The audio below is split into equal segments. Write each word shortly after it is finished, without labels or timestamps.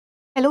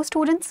Hello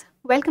students,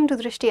 welcome to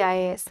Drishti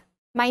IAS.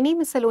 My name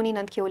is Saloni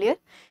Nandkyoliar,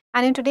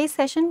 and in today's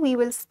session we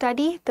will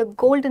study the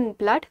golden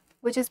blood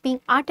which is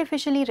being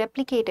artificially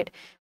replicated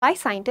by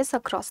scientists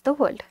across the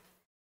world.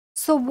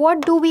 So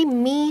what do we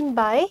mean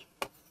by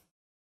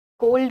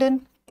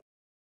golden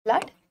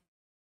blood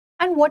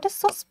and what is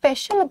so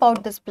special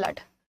about this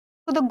blood?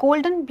 So the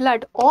golden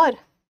blood or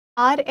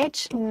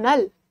Rh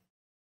null,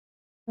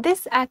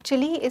 this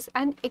actually is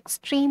an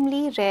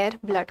extremely rare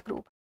blood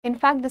group. In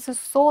fact, this is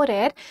so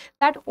rare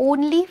that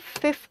only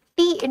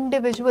 50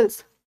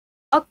 individuals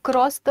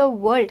across the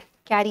world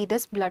carry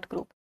this blood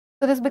group.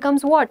 So this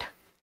becomes what?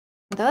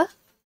 The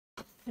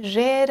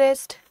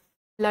rarest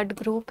blood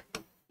group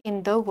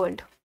in the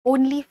world.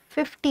 Only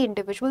 50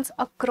 individuals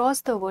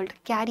across the world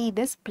carry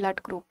this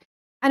blood group.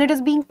 And it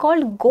is being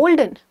called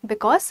golden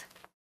because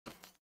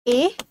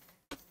A,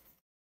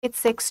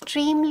 it's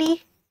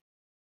extremely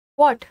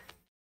what?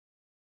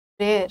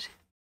 Rare.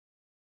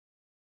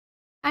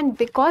 And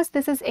because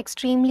this is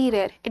extremely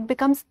rare, it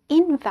becomes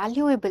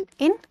invaluable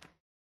in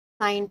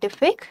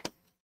scientific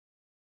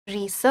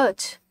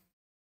research.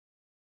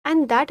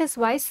 And that is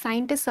why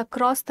scientists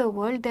across the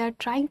world, they are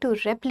trying to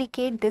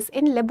replicate this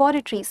in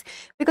laboratories.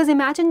 Because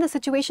imagine the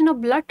situation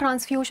of blood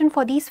transfusion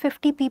for these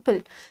 50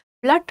 people.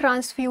 Blood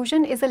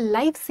transfusion is a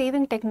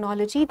life-saving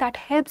technology that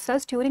helps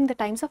us during the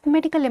times of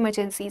medical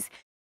emergencies.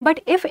 But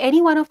if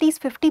any one of these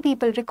 50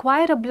 people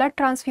require a blood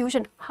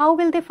transfusion, how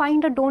will they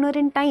find a donor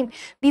in time?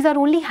 These are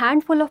only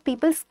handful of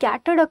people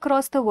scattered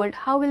across the world.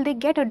 How will they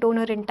get a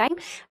donor in time?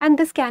 And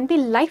this can be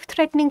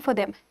life-threatening for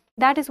them.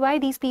 That is why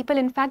these people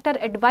in fact are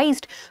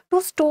advised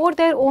to store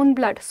their own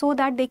blood so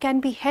that they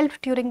can be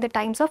helped during the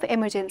times of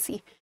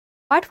emergency.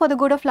 But for the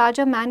good of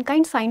larger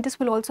mankind, scientists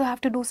will also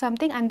have to do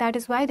something, and that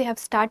is why they have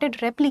started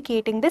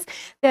replicating this.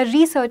 They are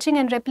researching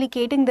and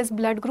replicating this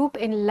blood group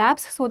in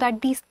labs so that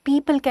these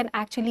people can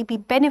actually be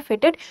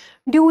benefited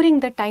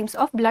during the times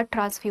of blood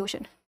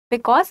transfusion.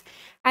 Because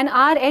an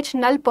Rh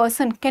null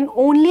person can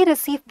only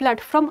receive blood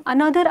from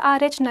another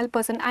Rh null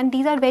person, and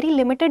these are very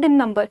limited in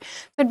number.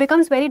 So it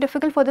becomes very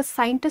difficult for the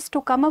scientists to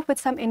come up with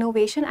some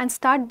innovation and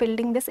start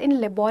building this in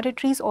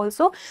laboratories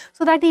also,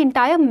 so that the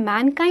entire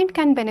mankind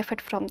can benefit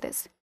from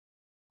this.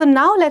 So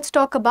now let's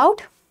talk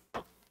about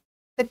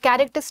the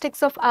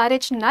characteristics of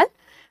Rh null.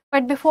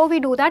 But before we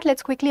do that,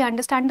 let's quickly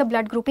understand the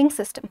blood grouping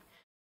system.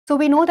 So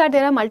we know that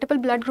there are multiple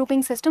blood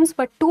grouping systems,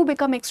 but two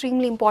become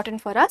extremely important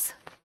for us,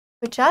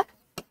 which are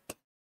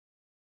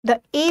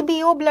the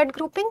ABO blood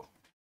grouping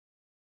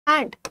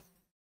and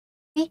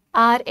the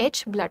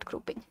Rh blood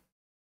grouping.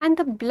 And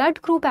the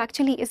blood group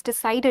actually is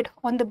decided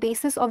on the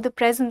basis of the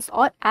presence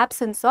or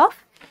absence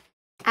of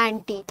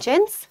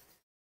antigens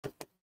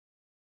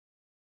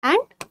and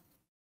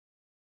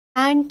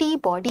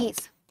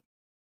antibodies.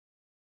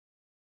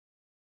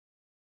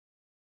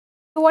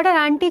 So what are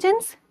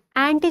antigens?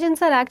 Antigens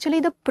are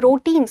actually the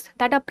proteins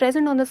that are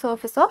present on the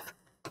surface of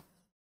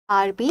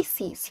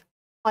RBCs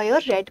or your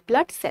red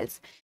blood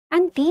cells.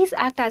 And these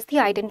act as the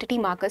identity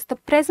markers. The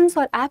presence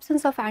or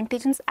absence of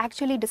antigens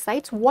actually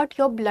decides what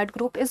your blood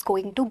group is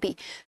going to be.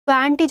 So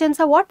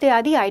antigens are what? They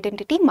are the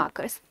identity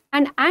markers.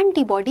 And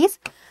antibodies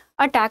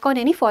attack on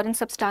any foreign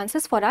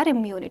substances for our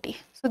immunity.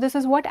 So this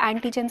is what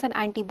antigens and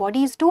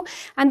antibodies do,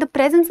 and the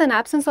presence and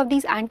absence of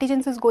these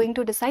antigens is going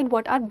to decide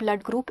what our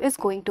blood group is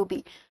going to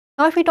be.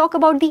 Now if we talk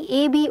about the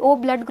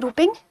ABO blood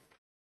grouping,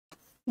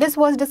 this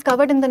was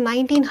discovered in the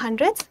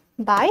 1900s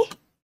by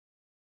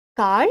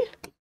Karl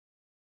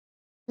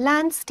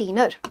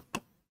Landsteiner.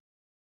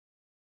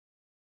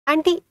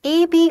 And the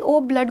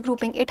ABO blood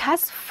grouping, it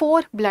has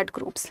 4 blood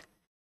groups.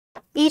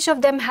 Each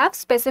of them have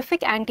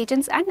specific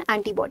antigens and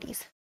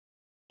antibodies.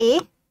 A,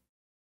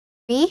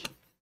 B,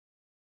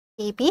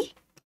 AB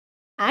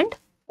and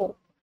O.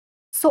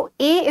 So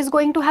A is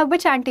going to have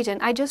which antigen?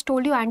 I just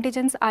told you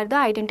antigens are the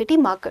identity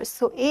markers.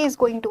 So A is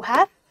going to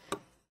have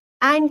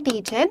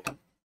antigen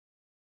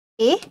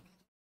A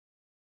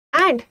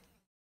and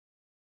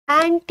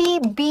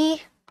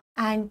anti-B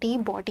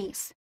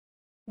antibodies.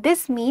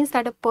 This means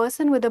that a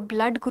person with a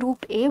blood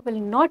group A will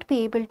not be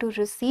able to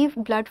receive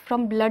blood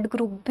from blood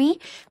group B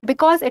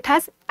because it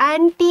has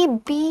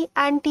anti-B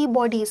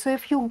antibodies. So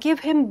if you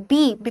give him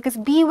B, because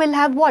B will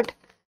have what?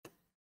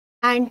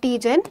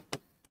 Antigen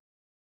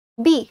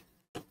B.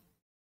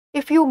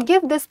 If you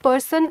give this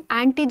person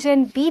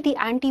antigen B, the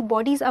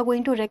antibodies are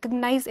going to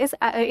recognize it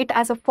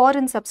as a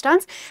foreign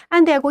substance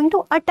and they are going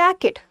to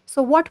attack it.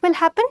 So what will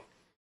happen?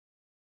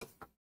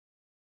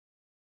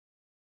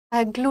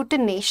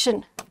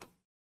 Agglutination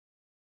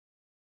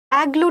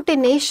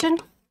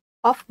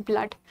of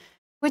blood,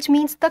 which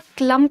means the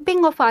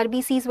clumping of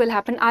RBCs will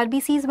happen.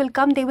 RBCs will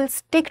come, they will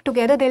stick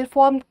together, they'll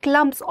form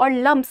clumps or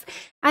lumps,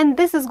 and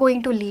this is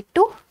going to lead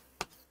to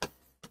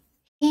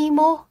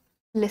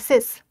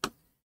hemolysis,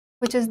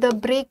 which is the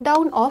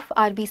breakdown of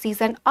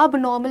RBCs, an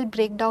abnormal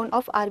breakdown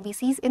of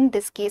RBCs in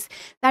this case.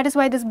 That is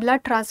why this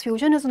blood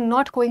transfusion is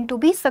not going to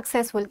be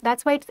successful.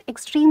 That's why it's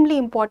extremely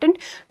important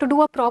to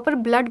do a proper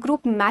blood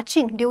group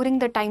matching during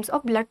the times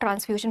of blood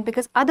transfusion,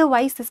 because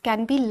otherwise this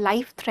can be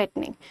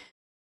life-threatening.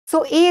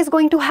 So A is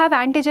going to have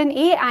antigen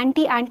A,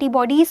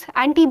 anti-antibodies,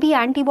 anti-B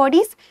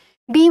antibodies.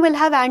 B will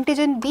have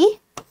antigen B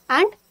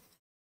and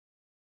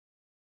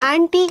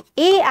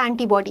anti-A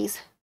antibodies.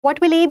 What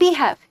will AB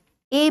have?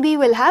 AB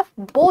will have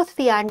both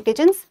the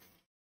antigens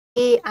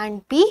A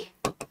and B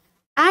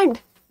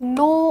and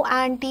no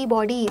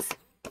antibodies.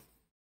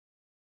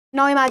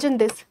 Now imagine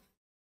this.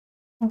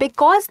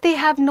 Because they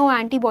have no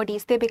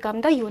antibodies, they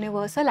become the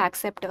universal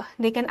acceptor.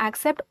 They can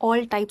accept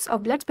all types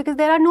of bloods because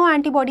there are no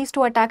antibodies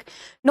to attack.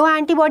 No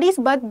antibodies,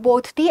 but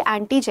both the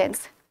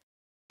antigens.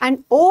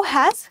 And O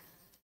has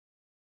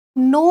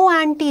no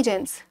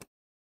antigens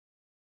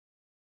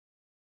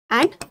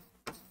and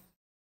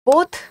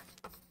both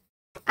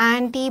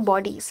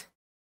antibodies.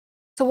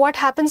 So what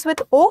happens with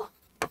O?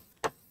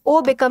 O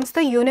becomes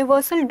the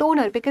universal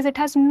donor because it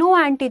has no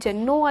antigen.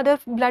 No other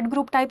blood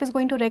group type is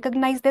going to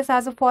recognize this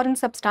as a foreign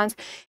substance.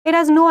 It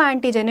has no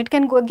antigen. It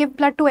can give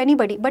blood to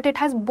anybody, but it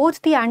has both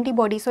the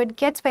antibodies. So it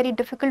gets very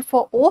difficult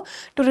for O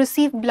to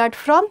receive blood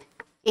from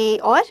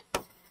A or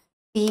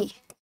B.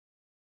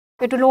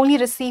 It will only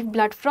receive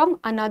blood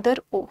from another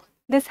O.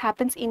 This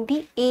happens in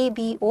the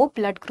ABO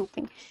blood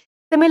grouping.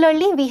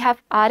 Similarly, we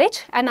have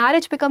RH, and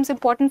RH becomes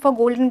important for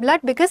golden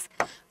blood because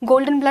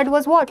golden blood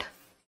was what?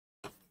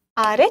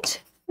 RH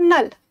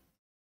null.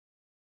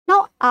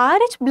 Now,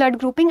 RH blood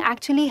grouping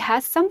actually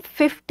has some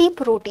 50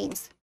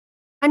 proteins,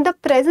 and the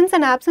presence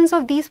and absence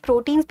of these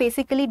proteins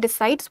basically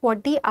decides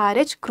what the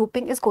RH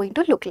grouping is going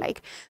to look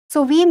like.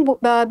 So, we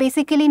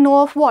basically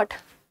know of what?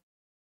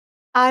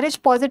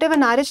 RH positive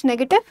and RH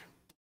negative.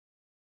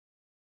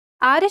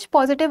 RH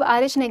positive,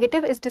 RH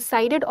negative is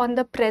decided on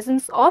the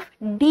presence of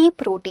D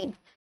protein.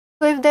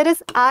 So, if there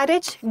is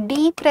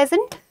RHD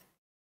present,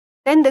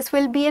 then this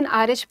will be an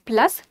RH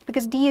plus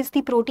because D is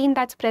the protein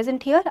that's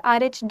present here.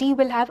 RHD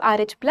will have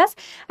RH plus,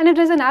 and if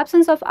there is an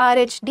absence of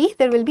RHD,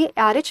 there will be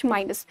RH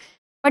minus.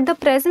 But the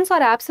presence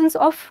or absence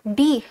of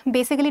D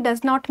basically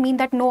does not mean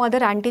that no other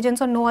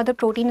antigens or no other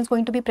protein is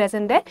going to be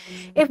present there.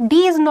 If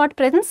D is not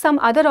present, some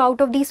other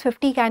out of these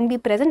 50 can be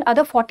present,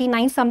 other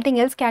 49 something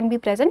else can be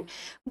present.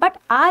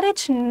 But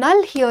RH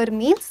null here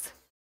means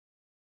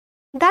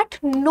that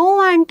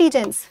no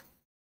antigens,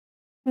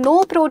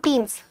 no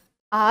proteins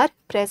are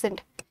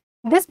present.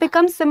 This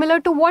becomes similar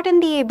to what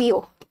in the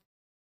ABO?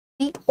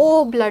 The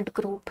O blood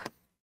group.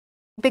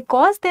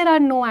 Because there are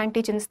no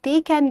antigens,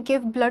 they can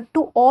give blood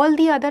to all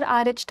the other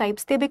RH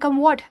types. They become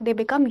what? They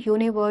become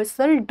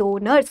universal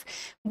donors.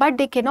 But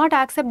they cannot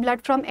accept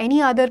blood from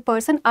any other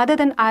person other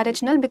than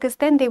RH null because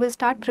then they will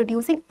start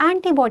producing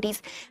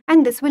antibodies.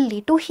 And this will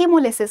lead to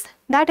hemolysis.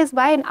 That is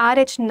why an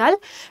RH null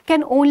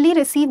can only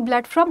receive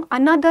blood from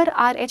another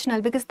RH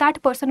null because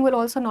that person will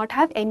also not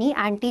have any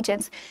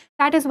antigens.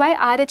 That is why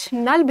RH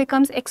null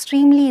becomes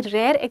extremely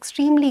rare,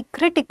 extremely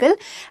critical,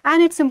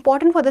 and it's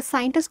important for the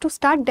scientists to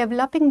start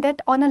developing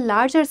that on a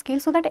larger scale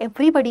so that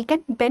everybody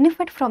can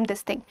benefit from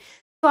this thing.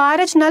 So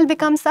RH null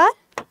becomes our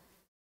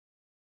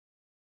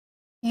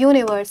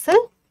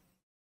universal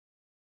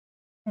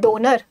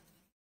donor,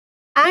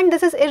 and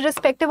this is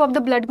irrespective of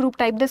the blood group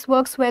type. This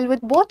works well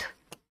with both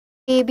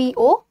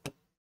ABO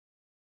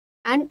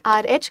and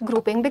RH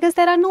grouping because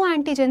there are no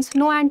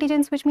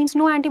antigens, which means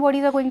no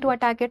antibodies are going to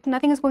attack it,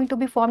 nothing is going to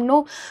be formed,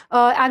 no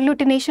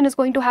agglutination is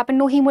going to happen,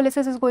 no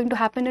hemolysis is going to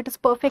happen. It is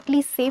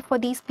perfectly safe for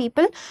these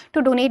people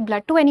to donate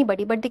blood to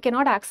anybody, but they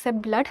cannot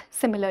accept blood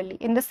similarly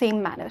in the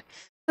same manner.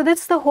 So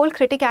that's the whole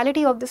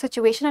criticality of the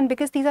situation, and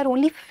because these are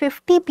only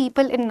 50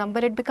 people in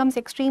number, it becomes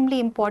extremely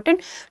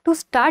important to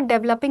start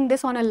developing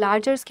this on a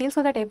larger scale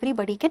so that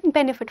everybody can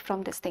benefit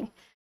from this thing.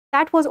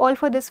 That was all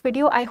for this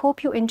video. I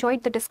hope you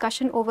enjoyed the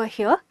discussion over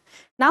here.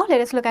 Now let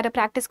us look at a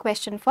practice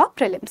question for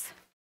prelims.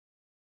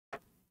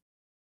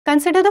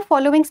 Consider the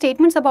following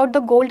statements about the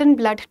golden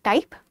blood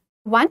type.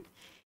 1.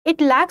 It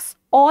lacks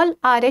all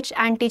RH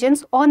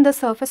antigens on the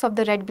surface of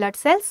the red blood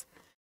cells.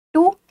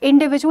 2.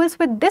 Individuals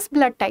with this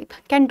blood type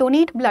can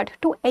donate blood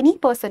to any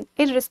person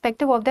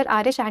irrespective of their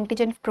RH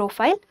antigen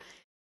profile.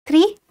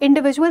 3.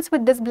 Individuals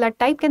with this blood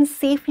type can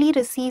safely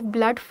receive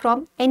blood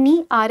from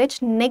any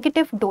RH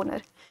negative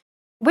donor.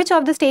 Which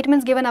of the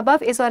statements given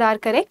above is or are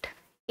correct?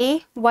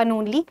 A. 1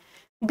 only,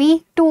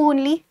 B. 2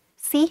 only,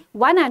 C.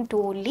 1 and 2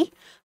 only,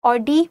 or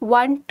D.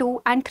 1,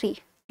 2 and 3.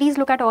 Please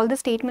look at all the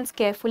statements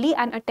carefully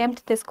and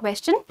attempt this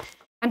question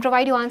and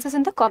provide your answers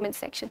in the comment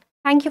section.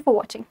 Thank you for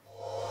watching.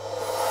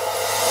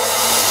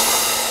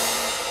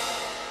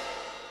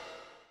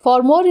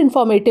 For more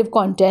informative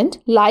content,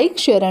 like,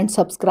 share and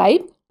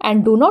subscribe,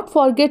 and do not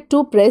forget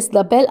to press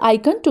the bell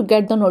icon to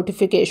get the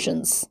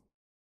notifications.